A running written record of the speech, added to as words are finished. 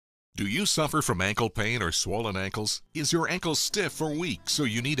Do you suffer from ankle pain or swollen ankles? Is your ankle stiff or weak so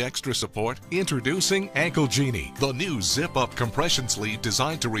you need extra support? Introducing Ankle Genie, the new zip-up compression sleeve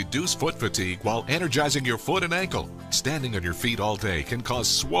designed to reduce foot fatigue while energizing your foot and ankle. Standing on your feet all day can cause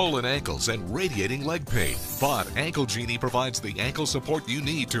swollen ankles and radiating leg pain. But Ankle Genie provides the ankle support you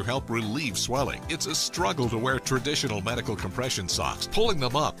need to help relieve swelling. It's a struggle to wear traditional medical compression socks. Pulling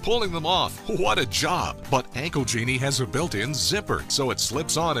them up, pulling them off, what a job! But Ankle Genie has a built-in zipper so it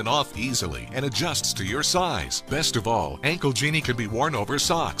slips on and off easily and adjusts to your size. Best of all, Ankle Genie can be worn over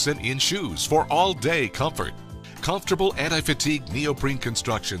socks and in shoes for all-day comfort. Comfortable anti-fatigue neoprene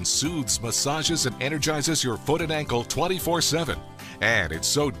construction soothes, massages, and energizes your foot and ankle 24/7. And it's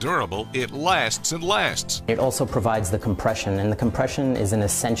so durable, it lasts and lasts. It also provides the compression, and the compression is an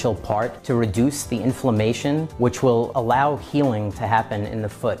essential part to reduce the inflammation, which will allow healing to happen in the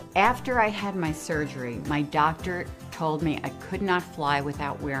foot. After I had my surgery, my doctor told me I could not fly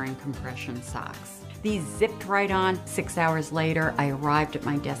without wearing compression socks. These zipped right on. 6 hours later, I arrived at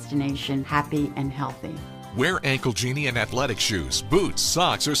my destination happy and healthy. Wear Ankle Genie in athletic shoes, boots,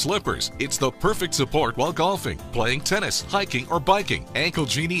 socks, or slippers. It's the perfect support while golfing, playing tennis, hiking, or biking. Ankle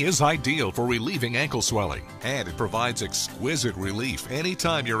Genie is ideal for relieving ankle swelling, and it provides exquisite relief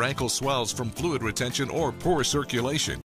anytime your ankle swells from fluid retention or poor circulation.